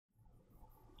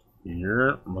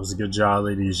What's a good job,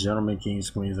 ladies, gentlemen, kings,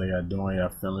 queens? How y'all doing? Y'all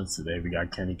feeling today? We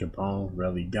got Kenny Capone,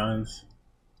 Relly Gunz.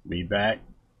 We back,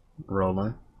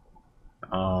 rolling.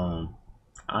 I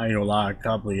ain't gonna lie, a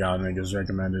couple of y'all niggas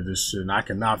recommended this shit, and I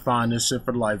cannot find this shit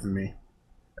for the life of me.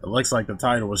 It looks like the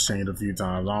title was changed a few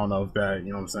times. I don't know if that,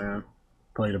 you know what I'm saying,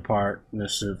 played a part.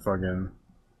 This shit fucking,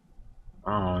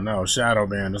 I don't know, shadow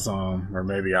banned or something, or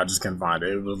maybe I just couldn't find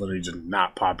it. It was literally just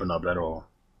not popping up at all.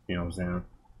 You know what I'm saying?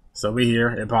 So we here.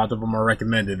 It popped up on my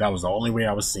recommended. That was the only way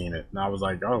I was seeing it. And I was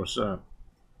like, oh shit.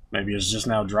 Maybe it's just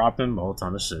now dropping. The whole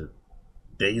time of shit.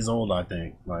 Days old, I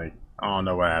think. Like, I don't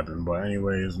know what happened. But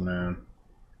anyways, man.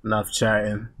 Enough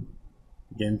chatting.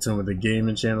 Get into it with the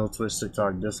gaming channel, Twitch,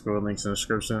 TikTok, Discord, links in the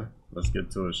description. Let's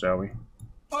get to it, shall we? Think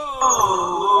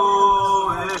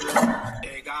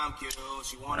I'm cute.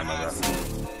 She wanna have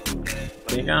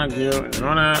Think I'm cute. You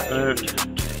wanna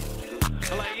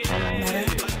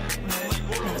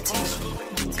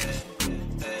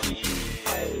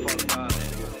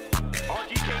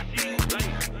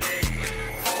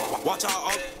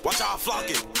Watch how I flock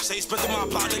it. Say spent through my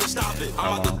block, nigga, stop it.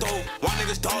 I'm out the throw, why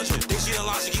niggas dodging? Think she in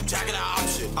line, she keep jacking that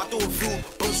option. I threw a few,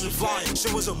 bullets was flying.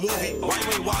 Shit was a movie, why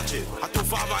you ain't watch it? I threw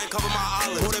 5, I ain't cover my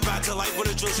eyelids. Put it back to life when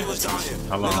the drill shit was dying.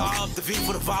 Nigga, I up the V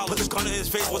for the violence. Niggas gun in his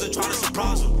face, wasn't trying to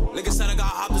surprise him. Nigga said I got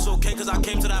hopped, it's okay, cause I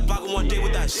came to that block in one day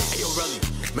with that shit. Hey, yo, Relly,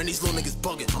 man, these little niggas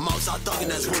bugging. I'm outside thugging,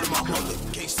 that's word of my mother.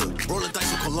 Gangsta, rolling dice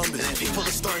with Columbus. If he pull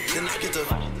a stunt, then I get the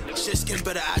shit skin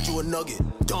better add you a nugget.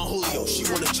 Don Julio, she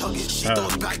wanna chug it. She throw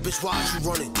it back, bitch, why you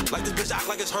running? Like this bitch act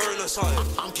like it's her or something.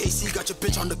 I'm KC, got your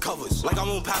bitch on the covers. Like I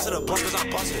won't pass it a blunt cause I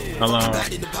bust it. Hello.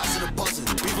 Back in the pass it a buzzing.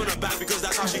 Beef in the back because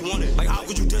that's how she want it. Like how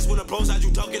could you diss when the bros had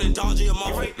you ducking and dodging your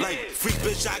mouth? Like freak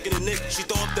bitch jacking a nick. She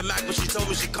throw up the Mac but she told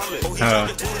me she coming. Oh, he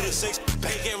dropping 2 to the 6.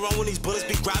 Pain can't run when these bullets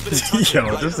be grabbing and touching.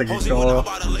 Yo, this nigga go.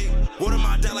 What am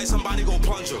I dead like somebody gon'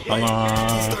 plunge her?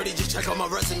 Hello. 30, just check out my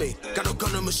resume. Got no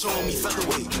gun, I'ma show me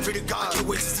featherweight. Free to God, can't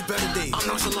wait to see better days. I'm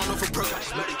nonchalant off a perk.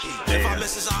 If I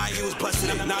miss his eye, he was blessed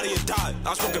today. Now he died. I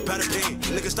was smoking better pain.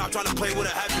 Niggas stop trying to play with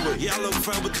a heavyweight. Yeah, I look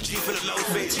friend with the G for the metal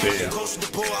face. Close to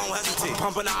the pool, I don't hesitate.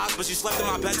 Pumping the eyes, but she slept in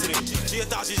my bed today. She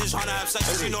thought she just trying to have sex.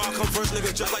 She know I come first, nigga,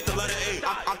 just like the letter A.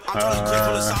 I'm trying to click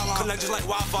from the sideline. Connect just like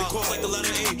Wi-Fi. They course like the letter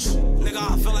H. Nigga,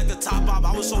 I feel like the top op.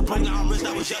 I was so broke, now I'm rich,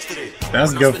 that was yesterday.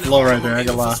 That's good flow right there, I ain't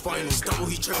gonna lie.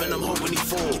 He tripping, I'm hoping he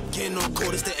fall. Getting on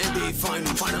court, it's the NBA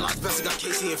final. Finalized best, I got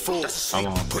KC in full.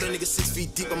 Put a nigga 6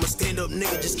 feet deep, I'm a stand-up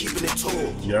nigga, just keeping it tall.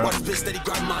 Watch bitch that he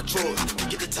grab my drawers.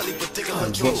 Get the telly, but think of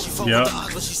her drawers. She fuck with the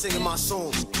eyes, but she singing my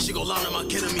songs. She go line up my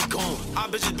kid and me gone. I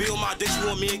bitches be on my dick, she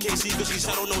want me and KC, cause she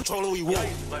said, oh no trolling, we won't.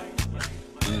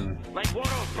 Like what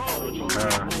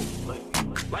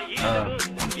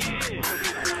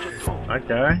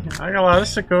Okay, I ain't gonna lie,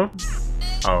 this shit cool.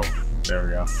 Oh, there we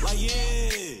go. Like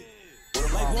yeah,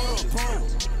 like what up, bro?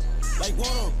 Like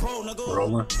what up, bro, nigga?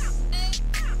 Rolling.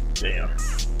 Damn,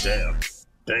 damn,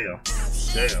 damn,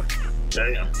 damn,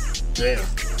 damn, damn.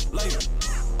 Like,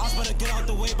 I better get out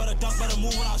the way, better duck, better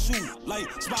move when I shoot. Like,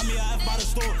 spot me at F by the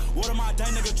store. What am I,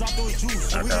 that nigga drop through his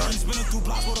juice. We been spinning through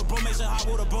blocks with a bro, make shit hot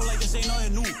with a bro, like this ain't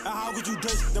nothing new. And how could you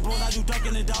diss? The bros had you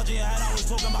ducking and dodging your head, I was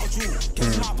talking about you.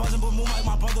 Catch my buzzing, but move like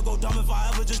my brother go dumb if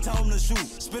I ever just tell him to shoot.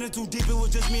 Spinning too deep, it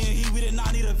was just me and he. We did not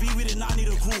need a V, we did not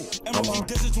need a crew. And we keep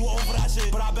dissing too old for that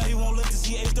shit, but I bet he won't live to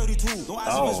see age 32. Don't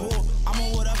ask if it's war, I'm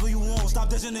on whatever you want.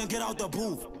 Stop dissing and get out the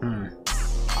booth.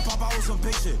 I pop out with some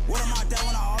big shit. What am I dead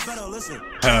when I all better listen?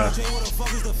 Jay, what the fuck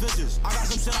is the fishes? I got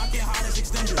some shit I can't hide, it's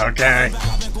extended. Okay.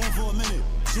 I've been going for a minute.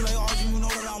 She like, Archie, you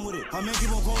know that I'm with it. I make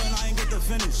people call and I ain't get the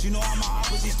finish. You know I'm my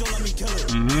opposite, still let me kill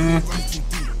it. Running too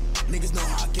deep. Niggas know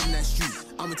how I get in that street.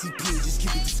 I'm a TP, just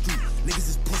keep it discreet.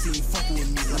 Niggas is pussy, ain't fucking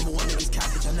with me. Number 1 niggas cap,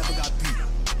 bitch, I never got beat.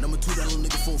 Number 2, that little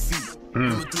nigga 4 feet.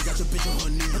 Number 3, got your bitch on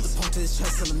her knee. Put the pump to his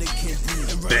chest, till a nigga can't breathe.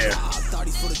 And right now, I thought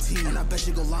he's for the team. And I bet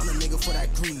you go line a nigga for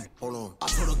that green. Hold on. I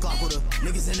told a Glock with her.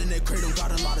 Niggas in that crate don't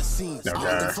got a lot of scenes. I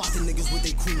don't flock the niggas with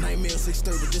they cream. Nightmare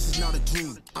 630, but this is not a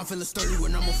dream. I'm feeling sturdy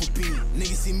when I'm off a beam.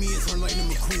 Niggas see me as her lightning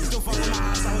McQueen. Still fucking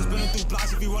my ass, I was spinning through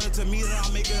blocks. If you run into me, then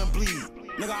I'm making him bleed.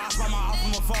 Nigga, I spot my eye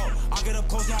from afar. I get up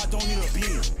close, now I don't need a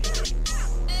beam.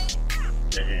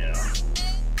 Damn.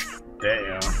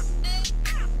 Damn.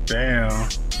 Damn.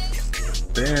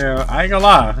 Damn. I ain't gonna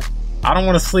lie. I don't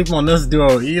want to sleep on this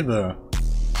duo either.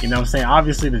 You know what I'm saying?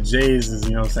 Obviously the Jays is,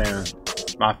 you know what I'm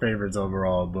saying, my favorites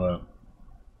overall, but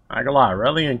I ain't gonna lie,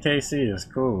 Relly and KC is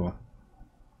cool.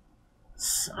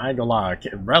 I ain't gonna lie,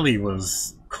 Relly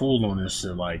was cool on this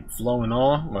shit, like flowing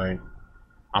on. Like,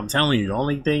 I'm telling you, the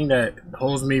only thing that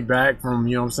holds me back from,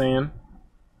 you know what I'm saying,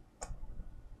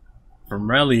 from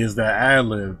Relly is that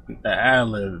ad-lib. The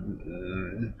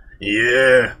ad-lib.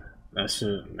 Yeah. That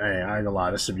shit, hey, I ain't gonna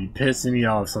lie, that should be pissing me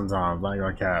off sometimes. I ain't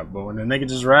gonna cap. But when the nigga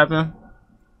just rapping,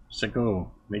 shit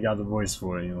cool. They got the voice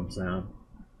for it, you know what I'm saying?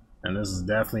 And this is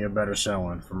definitely a better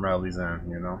showing from Relly's end,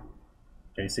 you know?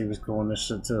 KC was cool in this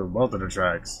shit too. Both of the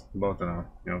tracks. Both of them,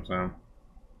 you know what I'm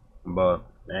saying? But,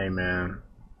 hey man,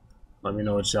 let me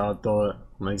know what y'all thought.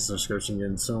 Link subscription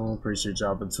getting soon. Appreciate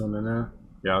y'all for tuning in.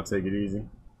 Y'all take it easy.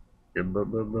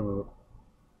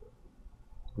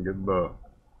 Goodbye.